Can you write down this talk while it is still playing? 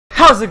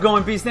How's it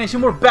going, Beast Nation?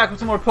 We're back with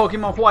some more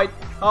Pokemon White.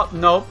 Oh,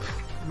 nope.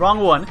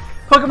 Wrong one.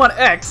 Pokemon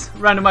X,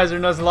 Randomizer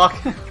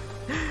Nuzlocke.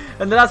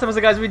 And the last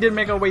episode, guys, we did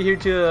make our way here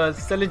to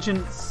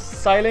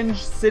Silenge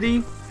City.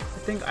 I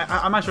think,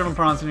 I'm not sure if I'm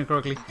pronouncing it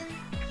correctly.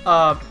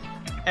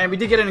 And we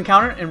did get an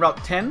encounter in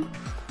Route 10.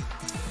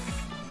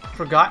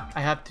 Forgot, I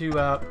have to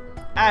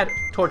add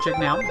Torchic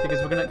now,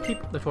 because we're going to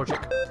keep the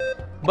Torchic.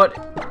 But,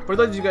 for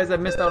those of you guys that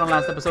missed out on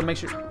last episode, make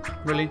sure...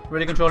 Really,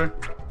 controller?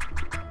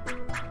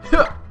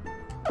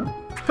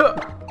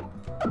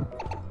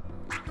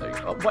 There you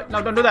go. Oh, what?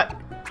 No, don't do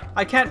that.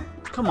 I can't.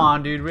 Come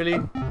on, dude. Really?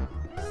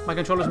 My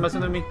controller's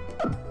messing with me.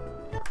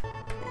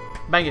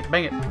 Bang it.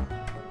 Bang it.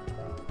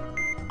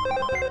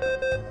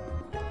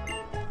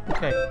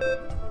 Okay.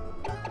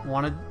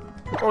 Want to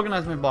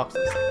organize my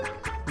boxes.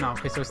 No.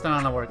 Okay, so it's still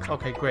not gonna work.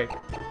 Okay, great.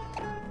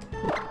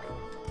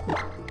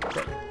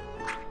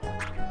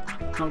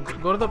 No,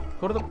 go to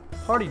the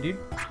party, dude.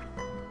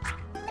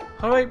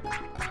 How do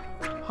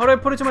I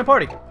put it to my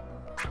party?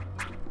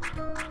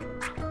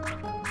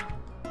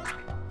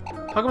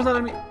 How come it's not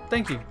letting me?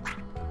 Thank you.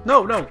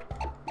 No.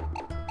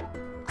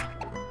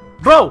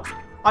 Bro!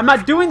 I'm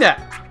not doing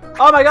that!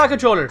 Oh my god,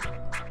 controller!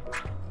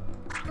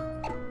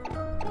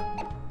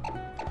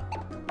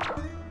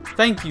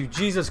 Thank you,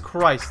 Jesus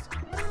Christ.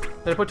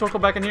 Did I put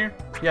Torkoal back in here?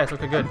 Yes,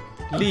 okay, good.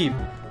 Leave.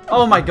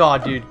 Oh my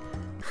god, dude.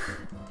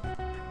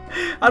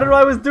 I don't know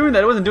why I was doing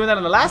that. I wasn't doing that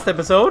in the last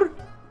episode.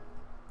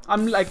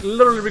 I'm like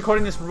literally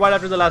recording this right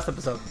after the last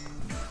episode.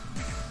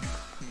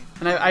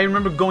 And I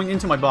remember going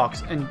into my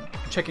box and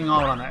checking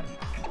out on that.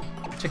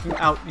 Checking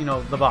out, you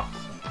know, the box.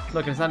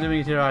 Look, it's not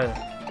doing it here either.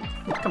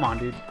 Come on,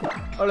 dude.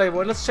 Alright,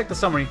 well, let's check the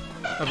summary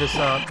of this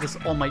this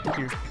All Might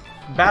here.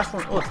 Bash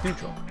form. Oh, it's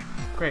neutral.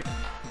 Great.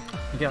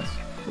 I guess.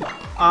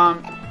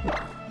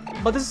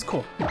 But this is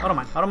cool. I don't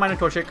mind. I don't mind a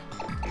Torchic.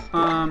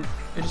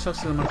 It just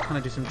sucks that I'm gonna kind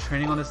of do some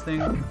training on this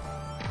thing.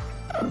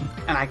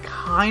 And I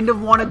kind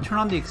of want to turn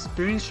on the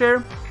experience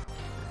share,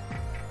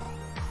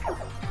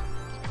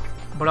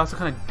 but I also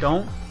kind of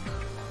don't.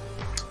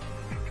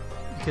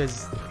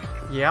 Because,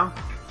 yeah.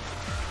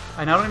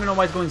 And I don't even know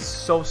why it's going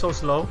so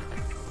slow.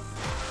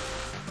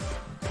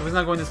 It was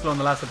not going this slow in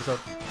the last episode.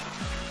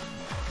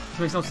 This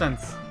makes no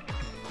sense.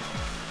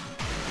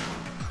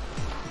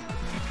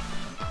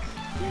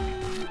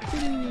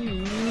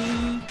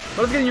 But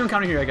let's get a new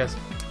encounter here, I guess.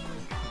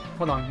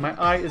 Hold on, my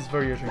eye is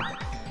very itchy.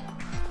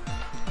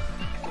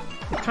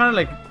 I'm trying to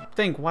like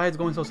think why it's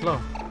going so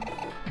slow.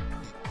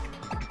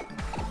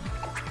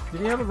 Did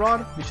he have a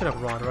rod? We should have a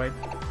rod, right?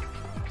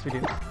 Yes, we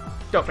do.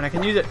 Dope, and I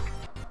can use it.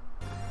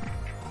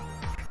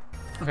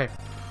 Okay.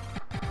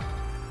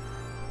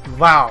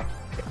 Wow.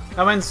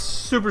 That went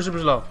super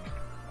slow.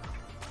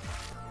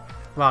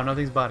 Wow,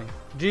 nothing's body.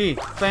 Gee,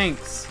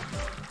 thanks.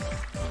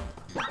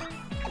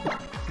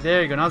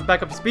 There you go. Now it's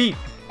back up to speed.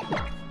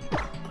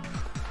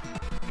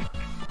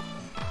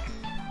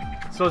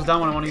 Slows down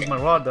when I want to use my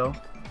rod, though.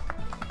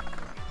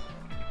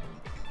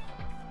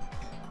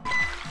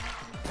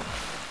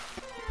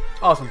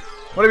 Awesome.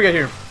 What do we got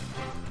here?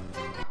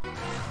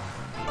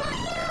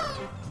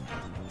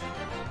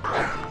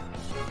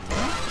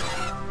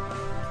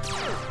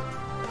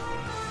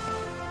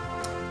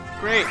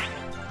 Great.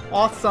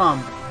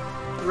 Awesome.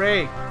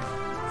 Great.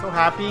 So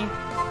happy.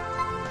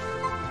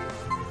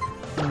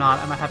 I'm not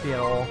happy at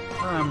all.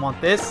 I don't want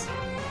this.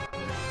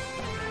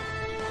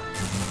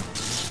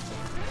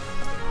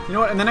 You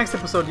know what? In the next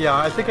episode, yeah,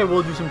 I think I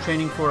will do some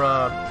training for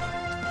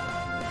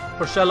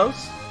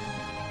Shellos,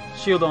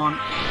 Shieldon,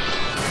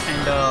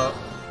 and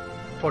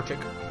Torchic.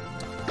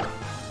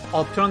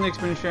 I'll turn on the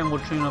experience share and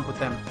we'll train up with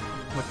them.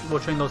 We'll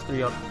train those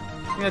three up.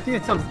 Yeah, I think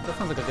that sounds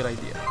like a good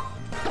idea.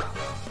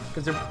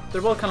 Because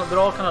they're all kind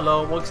of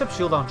low. Well, except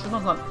Shieldon.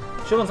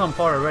 Shieldon's on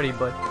par already,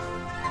 but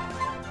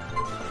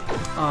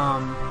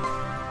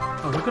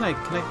oh, who can I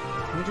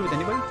do with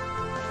anybody?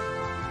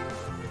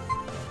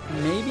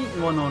 Maybe.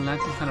 Well, no,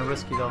 Lance is kind of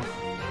risky though.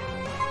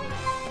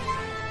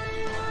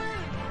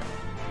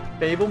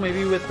 Babel,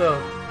 maybe with the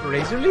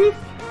Razor Leaf.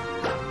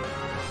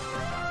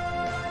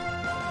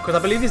 Because I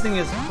believe this thing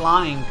is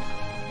flying,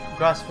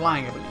 grass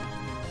flying, I believe.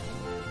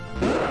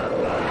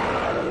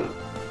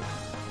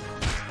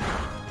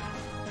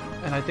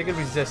 And I think it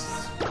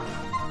resists.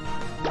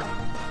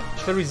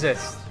 Should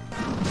resist.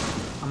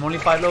 I'm only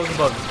 5 levels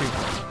above it, too.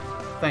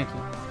 Thank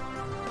you.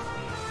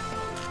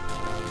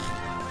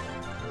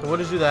 So we'll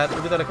just do that.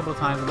 We'll do that a couple of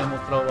times, and then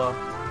we'll throw a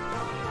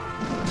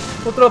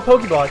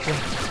Pokeball at you.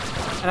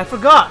 And I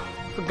forgot.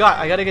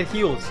 I gotta get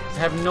heals. I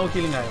have no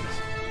healing items.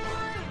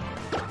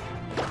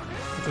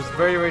 Which was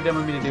very dumb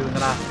of me to do in the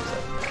last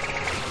episode.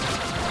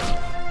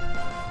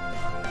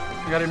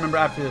 I gotta remember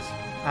after this.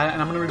 And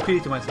I'm gonna repeat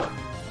it to myself.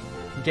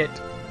 Get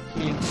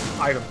healing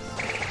items.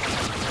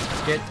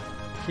 Get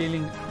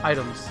healing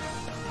items.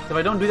 If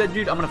I don't do that,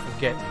 dude, I'm gonna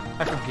forget.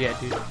 I forget,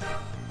 dude.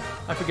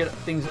 I forget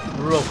things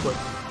real quick.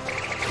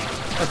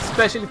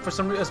 Especially for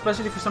some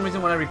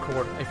reason when I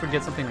record, I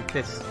forget something like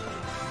this.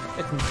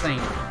 It's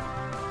insane.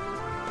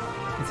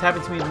 It's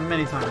happened to me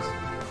many times.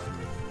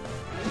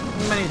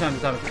 Many times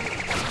it's happened to me.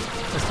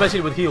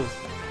 Especially with heals.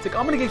 It's like,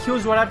 I'm gonna get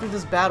heals right after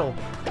this battle.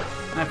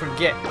 And I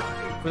forget.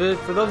 For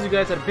those of you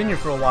guys that have been here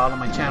for a while on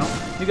my channel,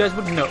 you guys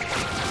would know.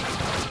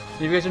 If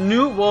you guys are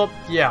new, well,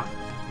 yeah.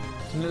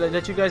 To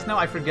let you guys know,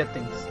 I forget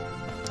things.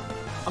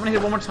 I'm gonna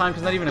hit it one more time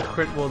because not even a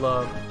crit will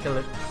kill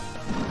it.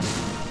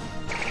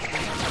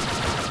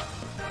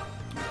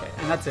 Okay,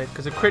 and that's it.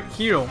 Because a crit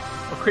here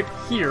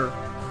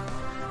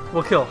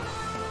will kill.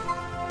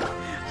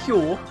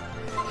 Heal.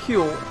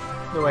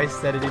 The way I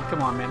said it, dude.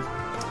 Come on, man.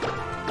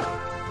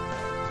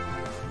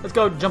 Let's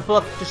go, jump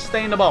up. Just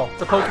stay in the ball.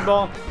 It's a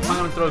Pokeball. I'm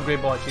gonna throw a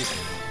great ball at you.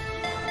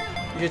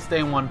 You should stay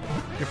in one.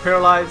 You're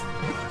paralyzed.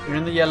 You're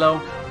in the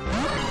yellow.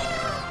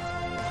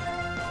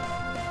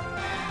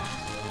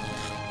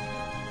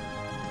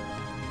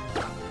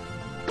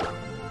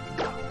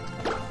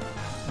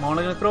 I'm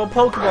only gonna throw a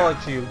Pokeball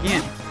at you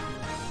again.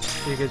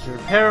 Because you're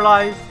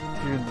paralyzed,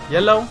 you're in the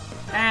yellow,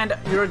 and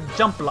you're a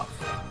Jumpluff.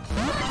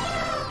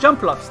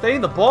 Jumpluff, stay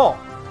in the ball.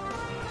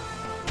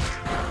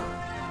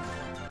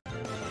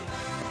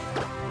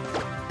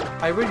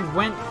 I already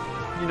went,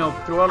 you know,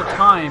 through all the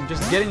time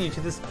just getting you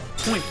to this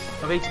point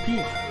of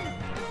HP.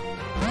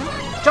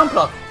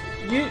 Jumpluff!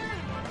 You...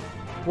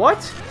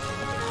 What?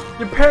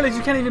 You're paralyzed,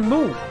 you can't even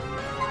move.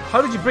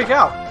 How did you break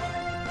out?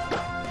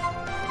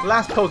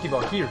 Last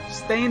Pokeball, here.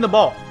 Stay in the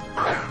ball.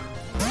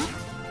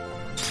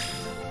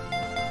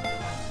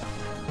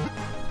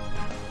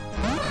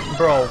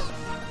 Bro,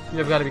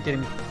 you've got to be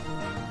kidding me.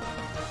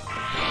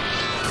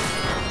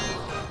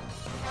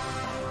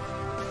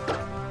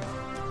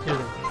 Here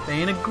then.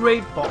 Stay in a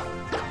great ball.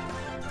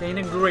 Stay in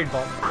a great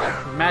ball.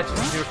 It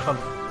matches your color.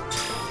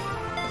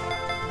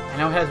 I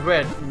know it has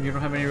red, and you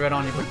don't have any red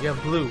on you, but you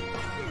have blue.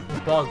 This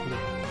ball's blue.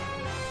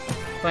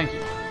 Thank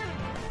you.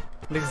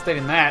 At least it stayed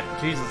in that.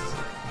 Jesus.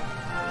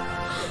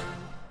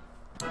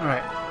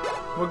 Alright.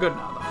 We're good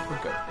now, though.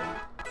 We're good.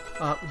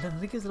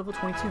 Link is level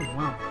 22.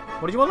 Wow.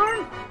 What did you want to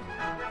learn?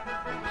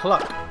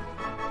 Pluck.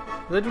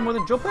 Does that do more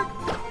than Drill Peck?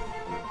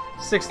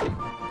 60.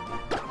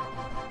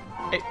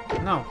 Hey,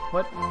 no.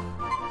 What?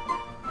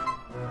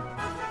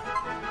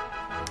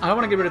 I don't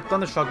want to get rid of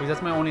Thundershock because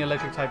that's my only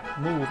electric type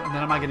move, and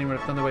then I'm not getting rid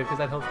of Thunder Wave because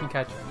that helps me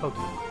catch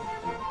Pokemon.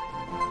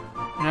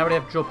 And I already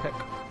have Drill Peck,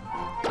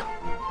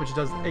 which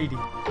does 80,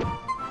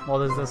 while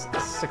this does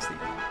 60.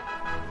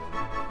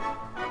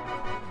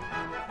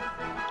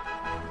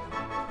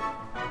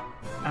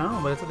 Oh,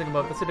 but that's the thing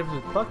about that's the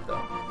difference with Pluck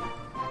though.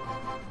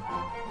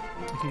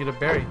 You can get a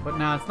berry, but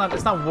nah,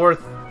 it's not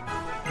worth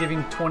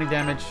giving 20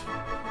 damage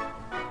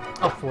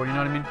up for. You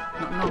know what I mean?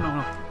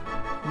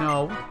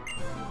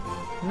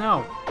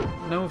 No.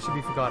 No should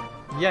be forgotten.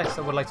 Yes,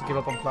 I would like to give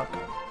up on Pluck.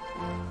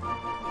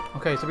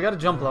 Okay, so we got a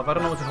Jumpluff. I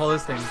don't know what to call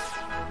this thing.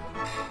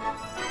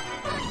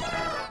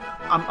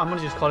 I'm gonna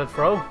just call it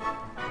Fro.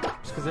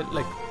 Just because it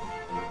like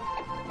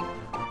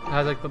it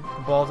has like the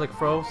balls like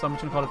Fro, so I'm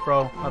just gonna call it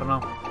Fro. I don't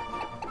know.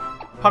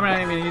 Probably not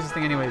even gonna use this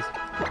thing anyways.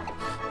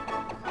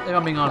 If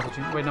I'm being honest with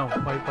you. Wait, no.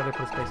 Why did I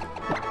put a space?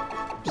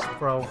 Just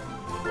Fro.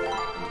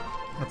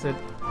 That's it.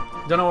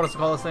 Don't know what else to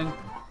call this thing.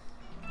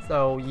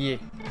 So yeah.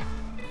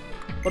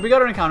 But we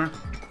got our encounter.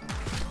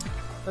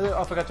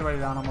 Oh, I forgot to write it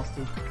down almost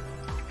too.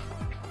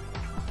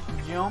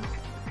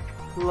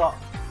 Jumpluff.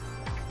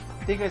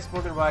 I think I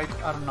spelled it right.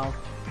 I don't know.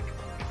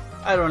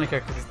 I don't really care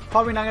because it's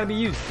probably not going to be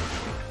used.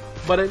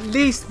 But at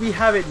least we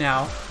have it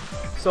now.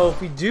 So if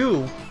we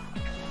do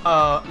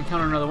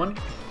encounter another one,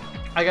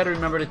 I got to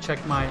remember to check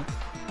my...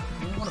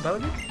 You want to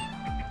battle you?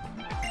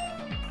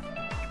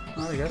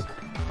 Oh, I guess.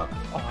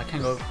 Oh, I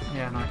can't go...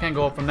 Yeah, no, I can't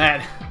go up from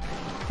that.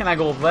 Can I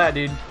go up that,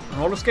 dude? On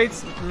roller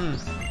skates?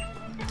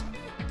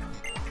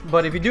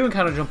 But if you do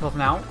encounter Jumpluff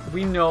now,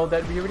 we know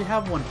that we already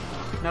have one.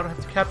 Now I don't have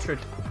to capture it.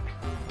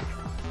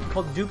 It's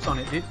called dupes on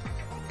it, dude.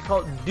 It's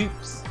called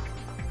dupes.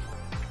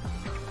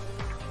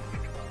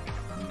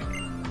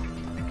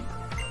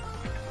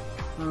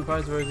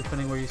 Advise where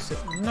depending where you sit.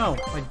 No,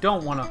 I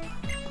don't wanna.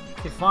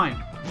 Okay, fine.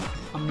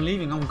 I'm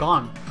leaving. I'm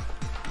gone.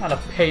 Not to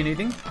pay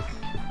anything.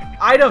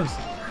 Items.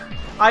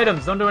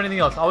 Items. Don't do anything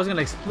else. I was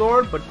gonna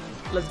explore, but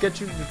let's get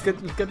you. Let's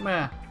get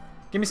my.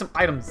 Give me some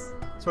items.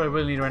 That's what I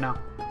really need right now.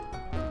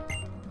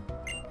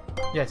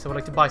 Yes, I would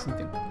like to buy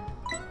something.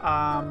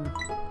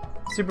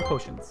 Super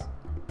potions.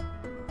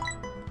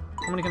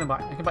 How many can I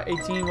buy? I can buy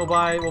 18. We'll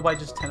buy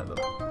just 10 of them.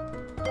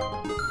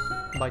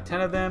 We'll buy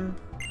 10 of them.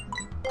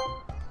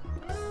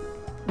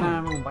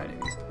 Nah, we won't buy any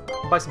of these.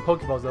 We'll buy some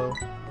Pokeballs though.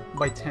 We'll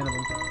buy 10 of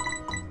them.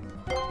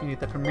 You get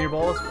that Premier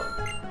Ball as well.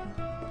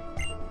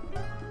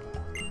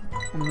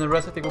 And then the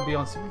rest I think will be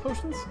on Super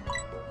Potions.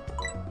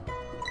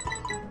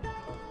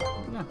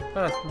 Yeah,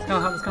 that's kind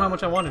of how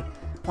much I wanted.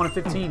 I wanted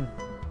 15.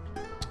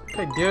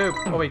 Okay, dude.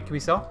 Oh wait, can we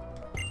sell?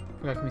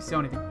 Okay, can we sell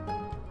anything?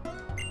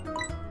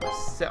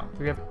 Sell. Do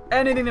we have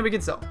anything that we can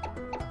sell?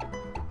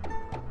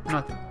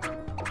 Nothing.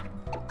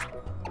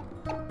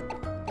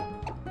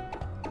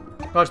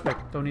 Gauge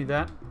Spec, don't need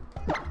that.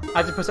 I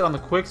have to press it on the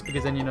quicks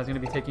because then you know it's gonna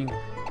be taking.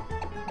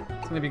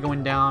 It's gonna be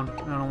going down,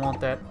 and I don't want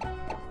that.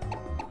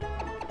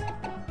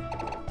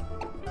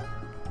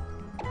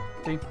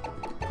 See,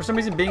 for some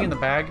reason, being in the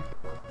bag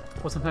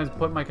will sometimes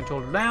put my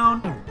controller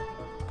down,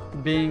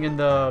 being in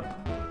the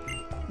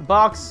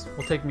box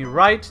will take me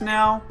right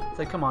now. It's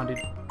like, come on, dude.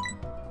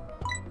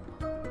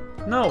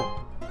 No.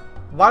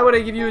 Why would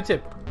I give you a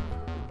tip?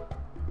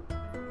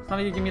 It's not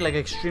like you give me like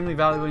extremely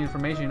valuable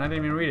information. I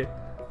didn't even read it.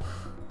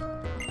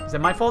 Is that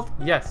my fault?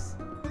 Yes.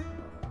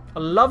 A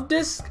love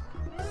disc?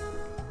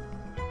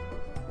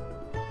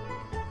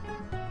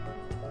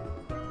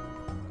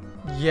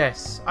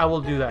 Yes, I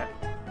will do that.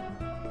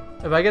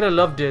 If I get a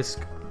love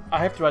disc, I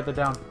have to write that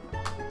down.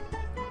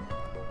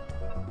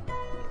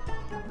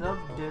 Love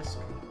disc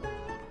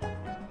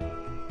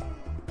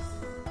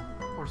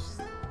or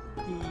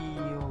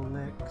Steelix.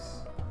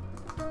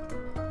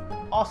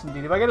 Awesome,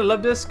 dude. If I get a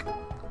love disc,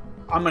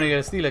 I'm gonna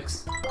get a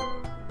Steelix.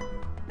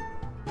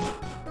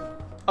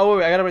 Oh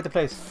wait, I gotta write the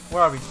place.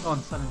 Where are we? Oh, on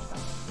 7.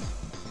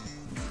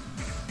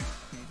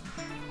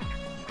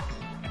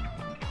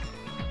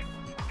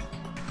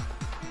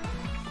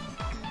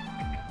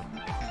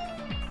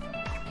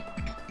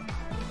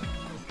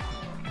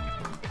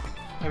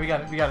 Okay, we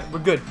got it. We're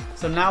good.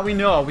 So now we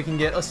know we can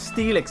get a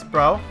Steelix,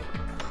 bro.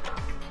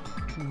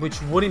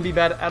 Which wouldn't be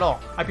bad at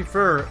all. I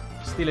prefer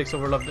Steelix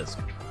over Love Disc.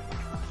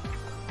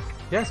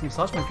 Yes,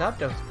 massage my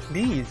laptop,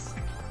 please.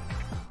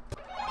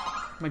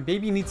 My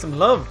baby needs some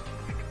love.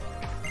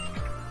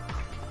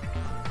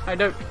 Alright,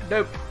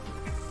 dope.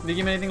 Did you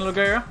give me anything, little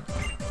girl?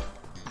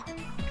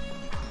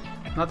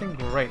 Nothing?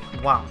 Great.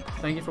 Wow.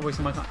 Thank you for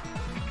wasting my time.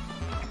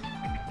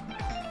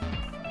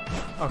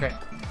 Okay.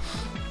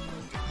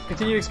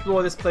 Continue to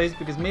explore this place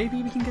because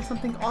maybe we can get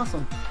something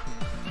awesome.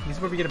 This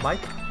is where we get a bike?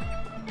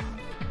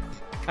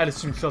 I'd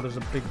assume so. There's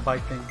a big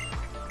bike thing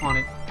on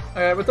it.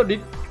 Alright, what's up,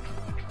 dude?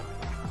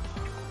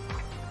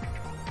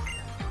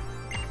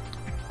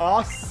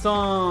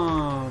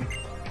 Awesome.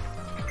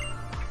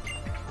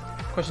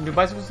 Question, do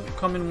bicycles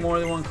come in more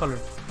than one color?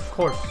 Of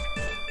course.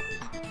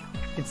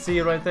 You can see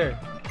it right there.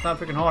 It's not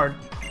freaking hard.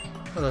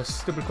 That's a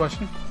stupid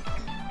question.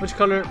 Which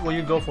color will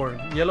you go for?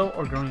 Yellow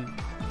or green?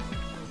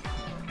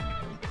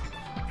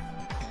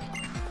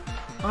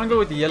 I'm gonna go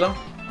with the yellow.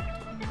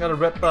 Gotta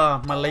rep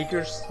my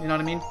Lakers, you know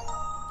what I mean?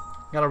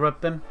 Gotta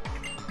rep them.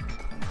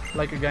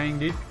 Like a gang,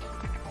 dude.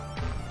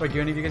 Wait,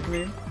 do any of you guys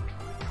Canadian?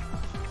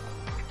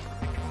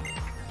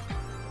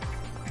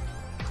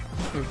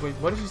 Wait,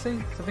 what did you say?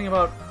 Something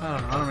about... I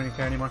don't know, I don't really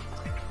care anymore.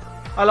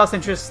 I lost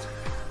interest.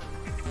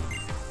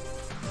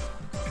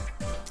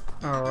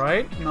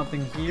 Alright,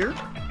 nothing here.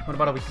 What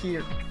about over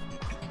here?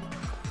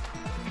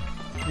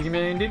 You give me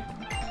anything, dude?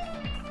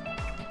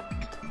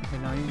 Okay,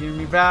 now you're giving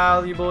me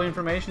valuable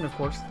information, of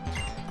course.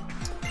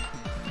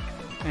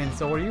 And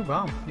so are you?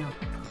 Wow, yeah.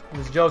 It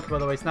was a joke, by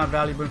the way. It's not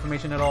valuable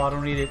information at all. I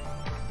don't read it.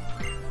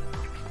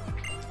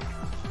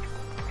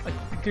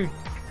 Dude.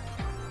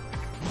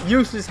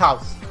 Useless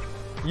house.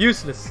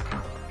 Useless.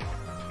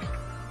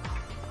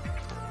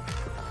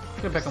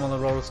 Get back on the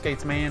roller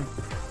skates, man.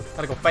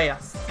 Gotta go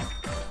fast.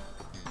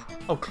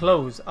 Oh,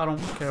 clothes. I don't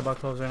care about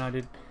clothes right now,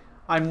 dude.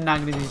 I'm not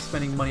gonna be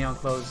spending money on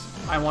clothes.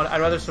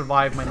 I'd rather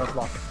survive my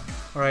Nuzlocke.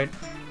 Alright?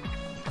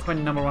 That's my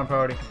 #1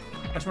 priority.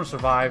 I just want to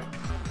survive.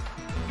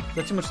 Is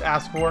that too much to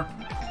ask for?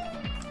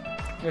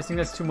 You guys think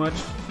that's too much?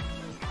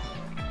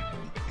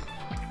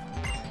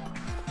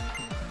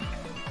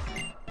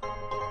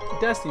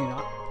 Destiny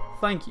not.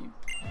 Thank you.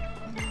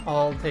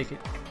 I'll take it.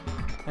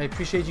 I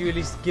appreciate you at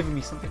least giving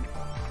me something.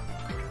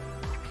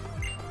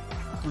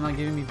 I'm not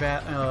giving me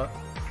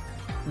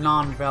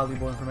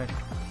non-valuable information.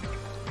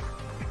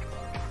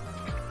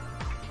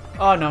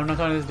 Oh no, I'm not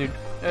talking to this dude.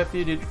 F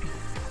you, dude.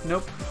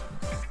 Nope.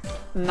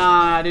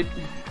 Nah, dude.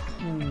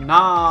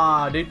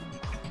 Nah, dude.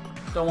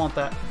 Don't want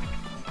that.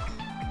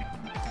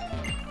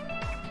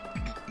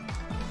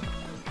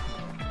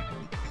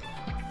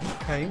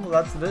 Okay, well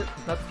that's it.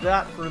 That's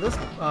that for this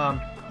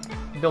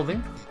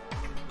building.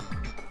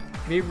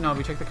 We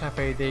checked the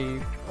cafe. They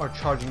are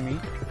charging me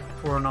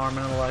for an arm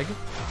and a leg.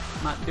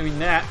 Not doing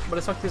that. But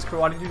let's talk to this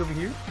karate dude over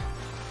here.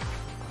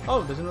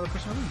 Oh, there's another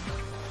person over there.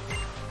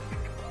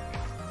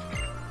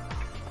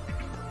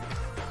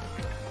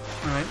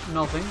 Alright,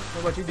 nothing.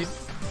 What about you, dude?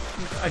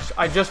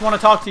 I just want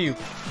to talk to you.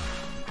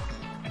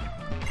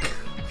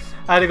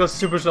 I had to go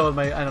super slow with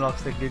my analog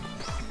stick, dude.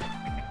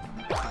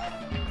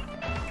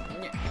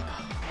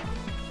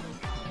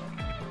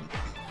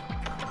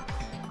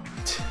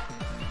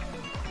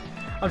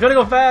 I'm trying to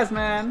go fast,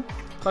 man.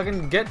 So I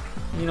can get,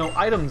 you know,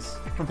 items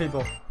from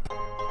people.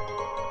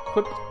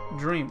 Whipped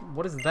Dream.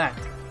 What is that?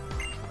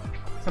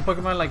 Some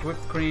Pokemon like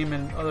whipped cream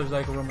and others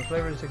like aroma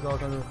flavors. Takes all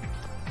kinds of...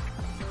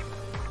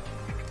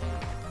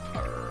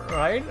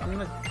 Alright, I'm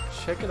gonna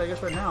check it, I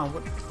guess, right now.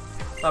 What?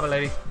 Stop it,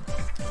 lady.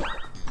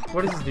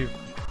 What does this do?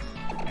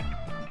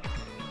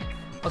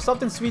 A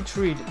soft and sweet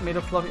treat made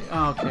of fluffy...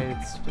 Oh, okay,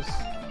 it's just...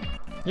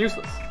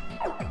 useless.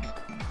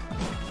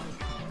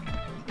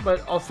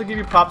 But I'll still give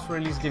you props for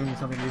at least giving me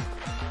something, dude.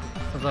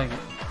 I was like...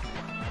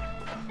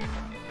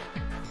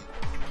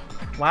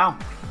 Wow.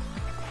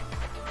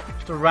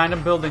 Just a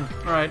random building.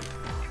 Alright.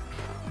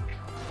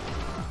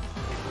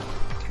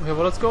 Okay,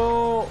 well, let's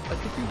go... I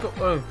think we go...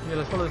 Oh, yeah,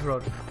 let's follow this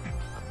road.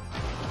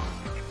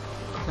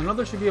 I know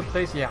there should be a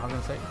place... Yeah, I was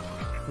gonna say.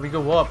 We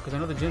go up, because I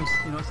know the gym's,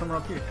 you know, somewhere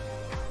up here.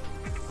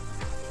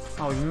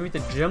 Oh, you meet the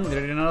gym? Did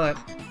I didn't know that?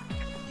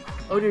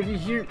 Oh, dude, you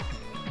here?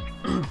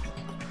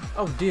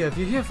 Oh dear, if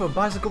you're here for a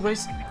bicycle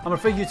race, I'm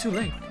afraid you're too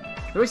late.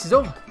 The race is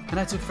over, and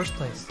I took first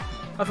place.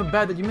 I feel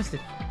bad that you missed it.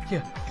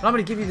 Here, allow me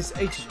to give you this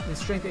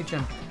strength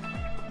HM.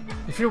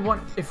 If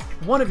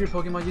one of your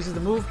Pokemon uses the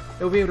move,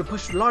 it will be able to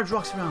push large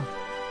rocks around.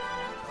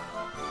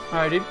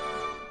 Alright, dude.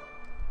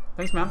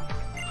 Thanks, ma'am.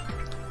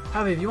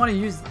 However, if you want to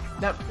use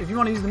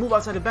the move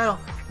outside of battle,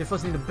 you'll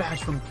first need a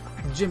badge from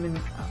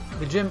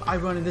the gym I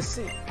run in this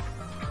city.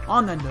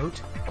 On that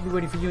note, I'll be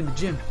waiting for you in the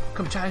gym.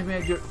 Come challenge me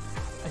at your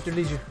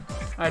leisure.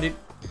 Alright, dude.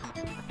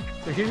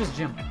 So here's this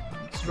gym.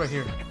 This is right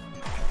here.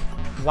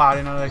 Wow, I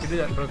didn't know that I could do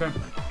that, but okay.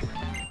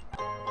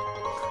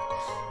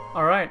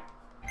 Alright.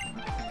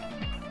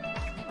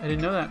 I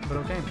didn't know that, but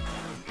okay.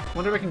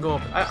 Wonder if I can go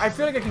up. I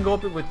feel like I can go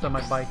up it with my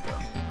bike though.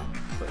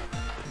 But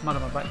I'm not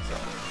on my bike,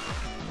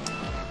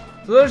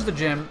 so there's the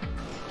gym.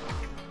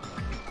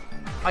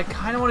 I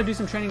kind of want to do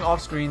some training off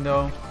screen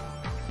though.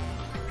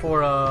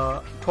 For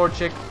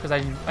Torchic, because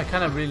I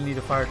kind of really need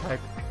a fire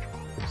type.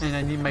 And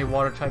I need my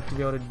water type to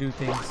be able to do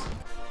things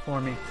for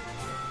me.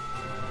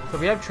 So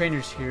we have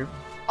trainers here.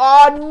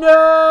 Oh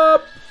no!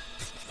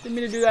 Didn't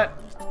mean to do that.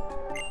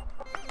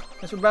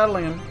 Guess we're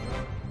battling him.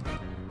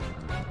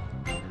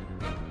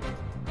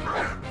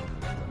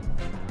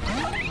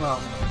 Wow.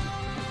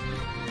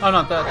 Oh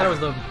no, that was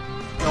the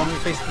one we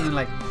faced in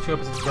like 2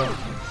 episodes ago.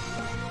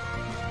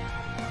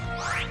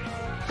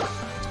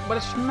 But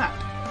it's not.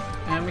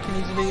 And we can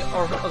easily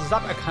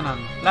zap a cannon.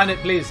 Land it,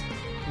 please.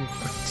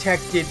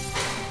 Protect it.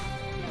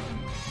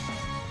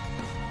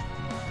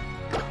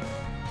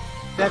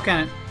 Zap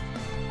cannon.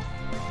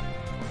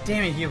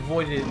 Damn it, he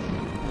avoided it.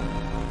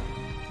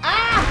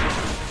 Ah!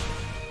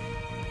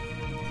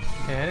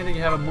 Okay, I didn't think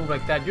you have a move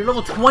like that. You're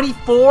level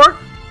 24?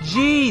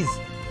 Jeez!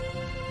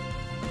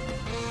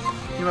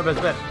 You're my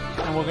best bet.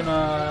 And we're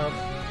gonna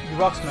do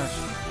Rock Smash.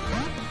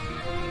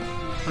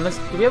 Unless,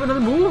 do we have another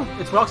move?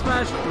 It's Rock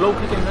Smash, Low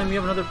Kick, and then we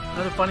have another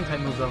fighting type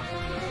move though.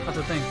 That's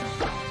the thing.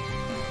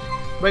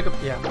 Wake up,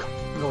 yeah.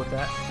 We'll go with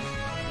that.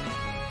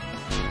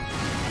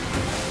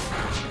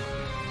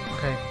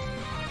 Okay.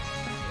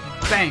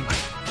 Bang!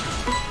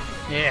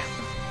 Yeah.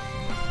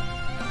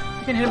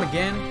 You can hit him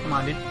again. Come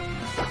on, dude.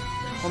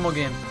 One more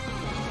game.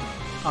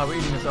 Oh, we're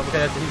eating this up. Okay,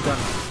 that's it. He's done.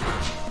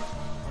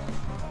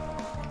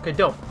 Okay,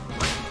 dope.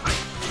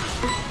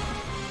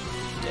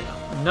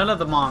 Yeah. None of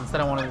the mons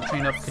that I wanted to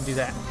train up could do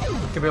that.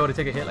 Could be able to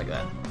take a hit like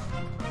that.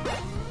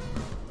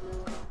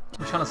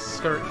 I'm trying to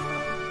skirt.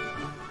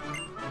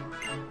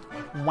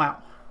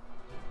 Wow.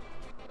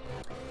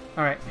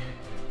 Alright.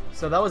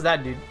 So that was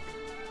that dude.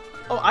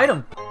 Oh,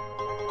 item!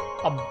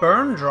 A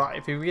burn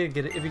drive. If we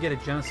get a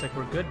Genesect,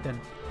 we're good. Then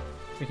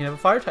we can have a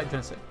fire type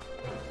Genesect.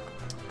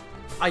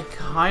 I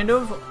kind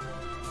of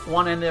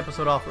want to end the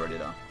episode off already,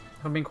 though.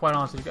 If I'm being quite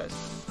honest with you guys,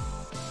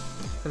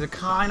 because I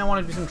kind of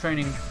want to do some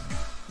training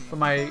for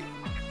my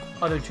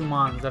other 2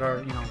 mons that are,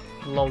 you know,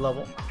 low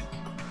level.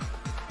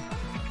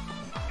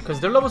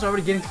 Because their levels are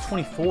already getting to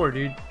 24,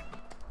 dude.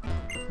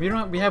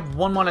 We have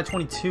 1 mon at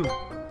 22.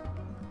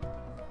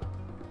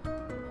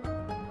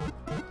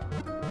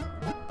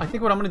 I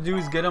think what I'm gonna do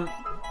is get them.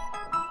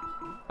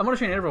 I'm gonna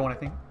train everyone, I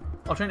think.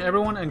 I'll train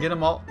everyone and get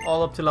them all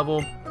up to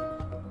level...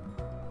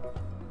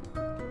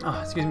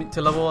 excuse me,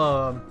 to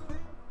level...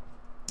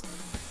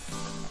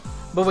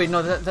 But wait,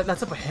 no,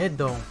 that's up ahead,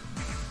 though.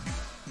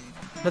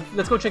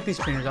 Let's go check these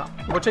trainers out.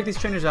 We'll check these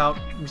trainers out.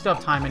 We still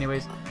have time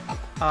anyways.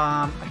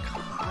 I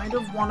kind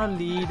of want to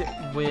lead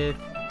with...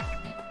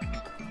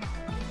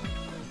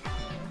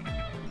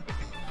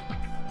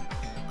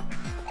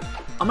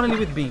 I'm gonna lead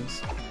with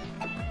beams.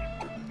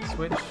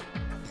 Switch.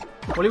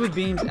 We'll lead with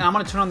beams, and I'm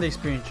gonna turn on the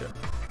experience.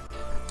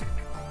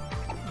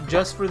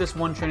 Just for this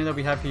one trainer that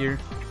we have here.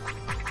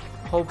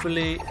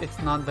 Hopefully, it's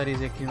not that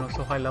easy, you know,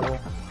 so high level.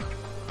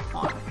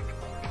 On.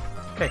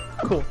 Okay,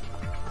 cool.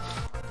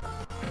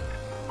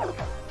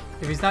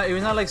 If he's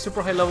not like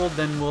super high level,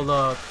 then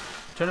we'll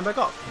turn it back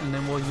up, and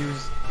then we'll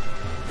use.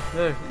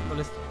 Well,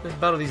 let's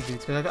battle these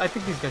dudes, because I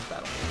think these guys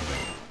battle.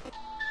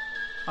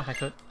 Okay,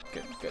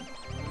 good.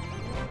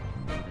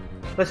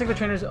 Let's check the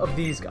trainers of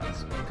these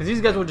guys, because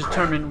these guys will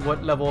determine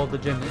what level the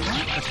gym is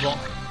as well.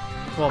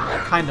 Well,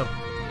 kind of.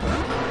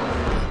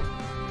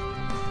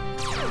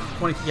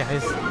 20, yeah,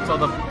 so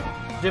the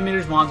gym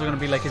leader's mons are gonna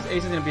be like, his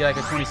ace is gonna be like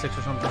a 26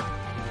 or something.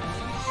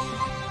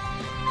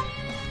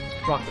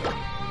 Rock it up.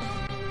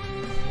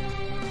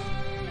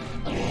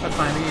 That's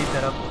fine, we ate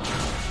that up.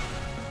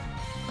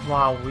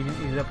 Wow, we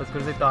didn't eat it up as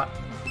good as I thought.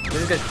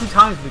 This guy's 2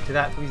 times weak to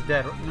that, so he's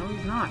dead. No,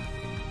 he's not.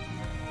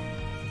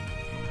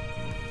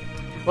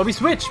 Well, we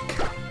switch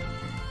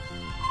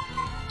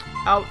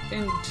out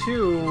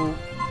into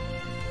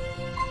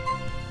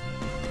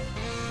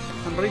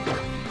Umbrito.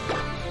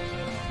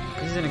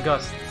 Because he's in a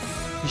gust.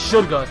 He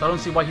should gust. I don't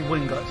see why he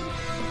wouldn't gust.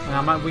 And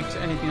I'm not weak to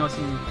anything else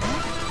he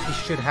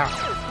should have.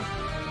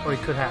 Or he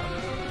could have.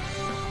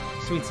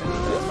 Sweet sense.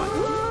 That's fine.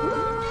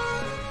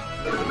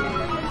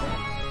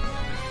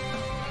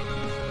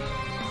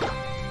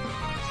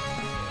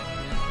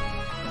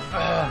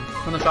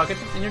 From the socket,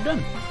 and you're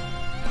done.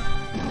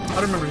 I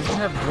don't remember. Does it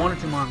have 1 or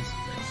 2 mons?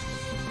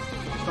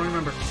 Don't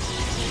remember.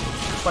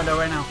 Let's find out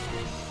right now.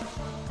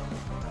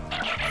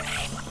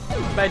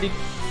 Bye, dude.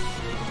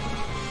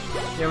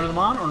 You have another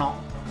mon or not?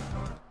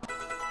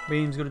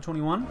 Beams go to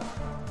 21.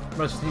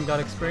 Rest of the team got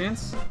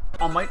experience.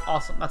 All Might,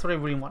 awesome. That's what I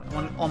really wanted. I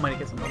wanted All Might to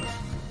get some bonus.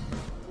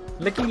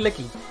 Licky,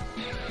 licky.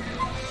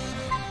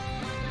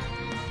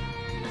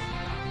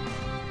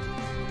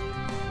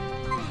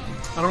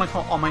 I don't like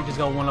how All Might just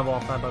got 1 level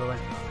off that, by the way.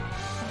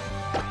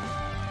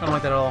 I don't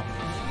like that at all.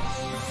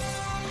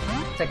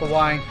 Take a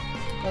Y.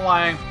 A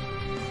Y.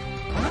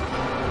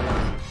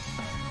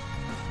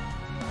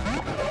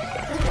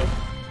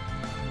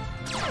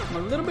 I'm a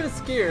little bit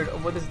scared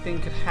of what this thing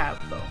could have,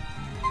 though.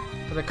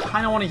 Because I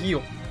kind of want to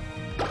heal.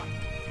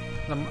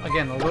 I'm,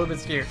 again, a little bit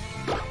scared.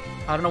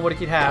 I don't know what it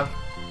could have.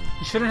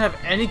 He shouldn't have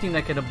anything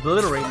that could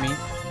obliterate me.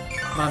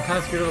 But I'm kind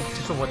of scared of a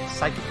potential, what,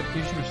 Psychic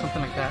Confusion or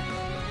something like that.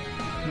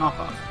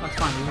 Knockoff. That's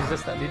fine. You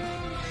resist that, dude.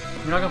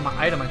 You're not got my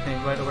item, I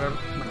think, right? Or whatever.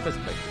 My fist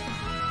plate.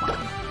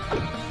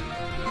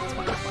 It's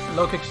fine. It's fine.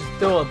 Low kick should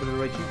still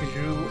obliterate you because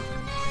you...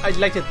 I'd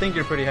like to think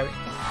you're pretty heavy.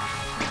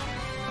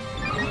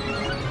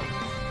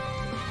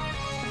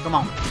 Come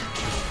on.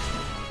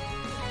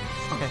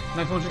 Okay,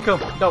 next one should kill.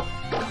 Dope.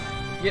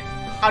 Get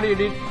out of here,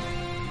 dude.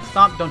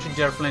 Stop. Don't you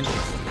dare flinch.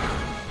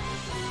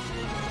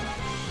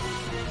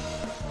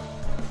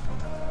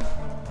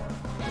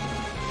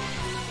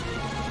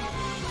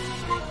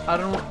 I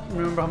don't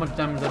remember how much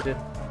damage I did.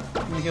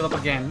 Let me heal up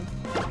again.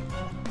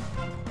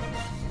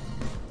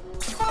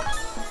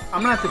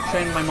 I'm gonna have to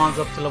train my mons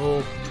up to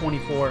level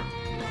 24.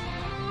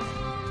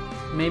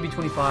 Maybe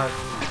 25.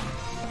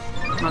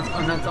 I'm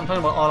talking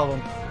about all of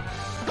them.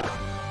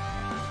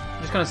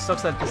 It just kind of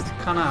sucks that this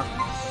kind of...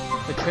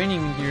 The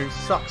training gear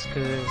sucks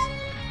because...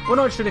 Well,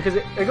 no, it shouldn't,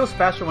 because it goes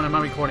faster when I'm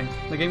not recording.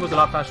 The game goes a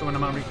lot faster when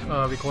I'm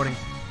not recording.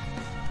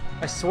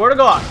 I swear to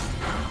God,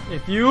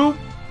 if you...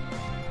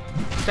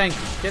 Thank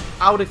you. Get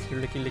out of here,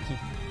 licky licky.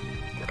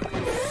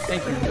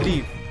 Thank you.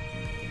 Leave.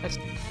 That's...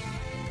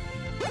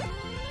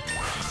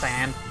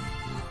 Sand.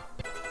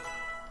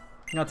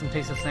 Got some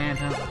taste of sand,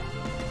 huh?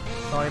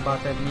 Sorry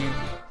about that, man.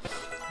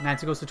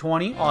 Nancy goes to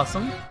 20.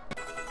 Awesome.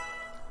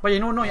 But you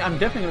know what? No, I'm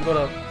definitely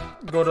gonna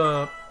go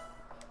to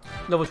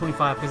level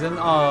 25 because then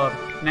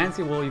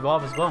Nancy will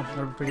evolve as well.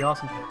 That'll be pretty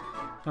awesome.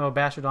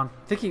 Bastardon.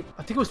 I think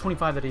it was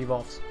 25 that he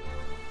evolves.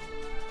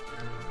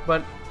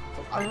 But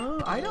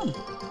item,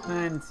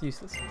 and it's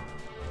useless.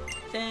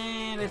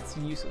 And it's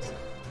useless.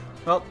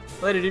 Well,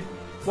 later, dude.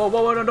 Whoa,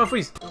 whoa, whoa! No, don't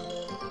freeze.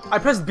 I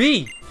pressed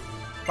B.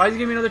 Why did he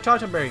give me another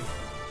Cha-Cha berry?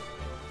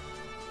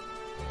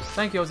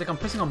 Thank you. I was like, I'm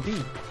pressing on B.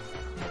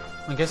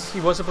 I guess he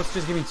was supposed to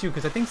just give me 2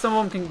 because I think some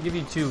of them can give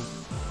you 2.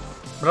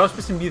 But I was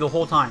pressing B the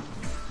whole time.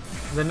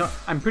 Then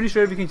I'm pretty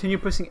sure if you continue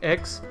pressing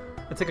X,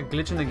 it's like a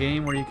glitch in the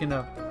game where you can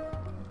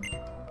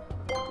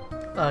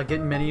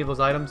get many of those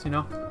items, you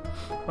know,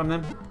 from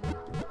them.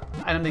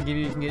 Item they give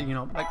you, you can get, you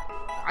know, like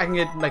I can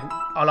get like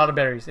a lot of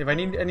berries. If I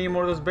need any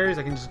more of those berries,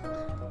 I can just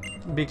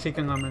be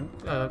clicking on them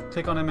and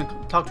click on them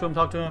and talk to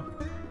them,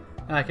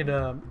 and I could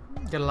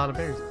get a lot of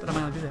berries. But I'm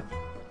not gonna do that.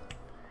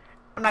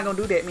 I'm not gonna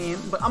do that, man.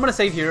 But I'm gonna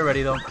save here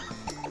already, though.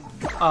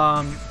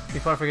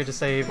 Before I forget to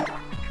save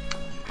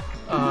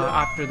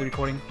after the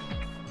recording.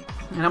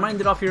 And I'm gonna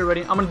end it off here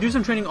already. I'm gonna do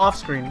some training off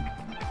screen.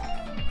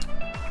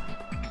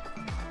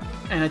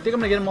 And I think I'm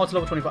gonna get them all to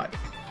level 25.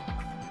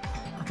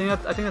 I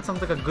think that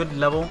sounds like a good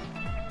level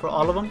for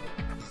all of them.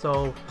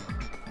 So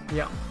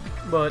yeah.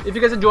 But if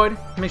you guys enjoyed,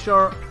 make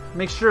sure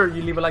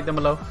you leave a like down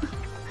below.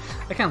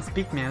 I can't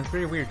speak, man. It's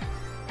very weird.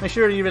 Make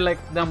sure you leave a like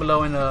down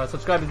below and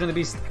subscribe to Join the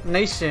Beast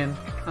Nation.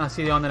 And I'll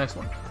see you on the next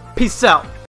one. Peace out.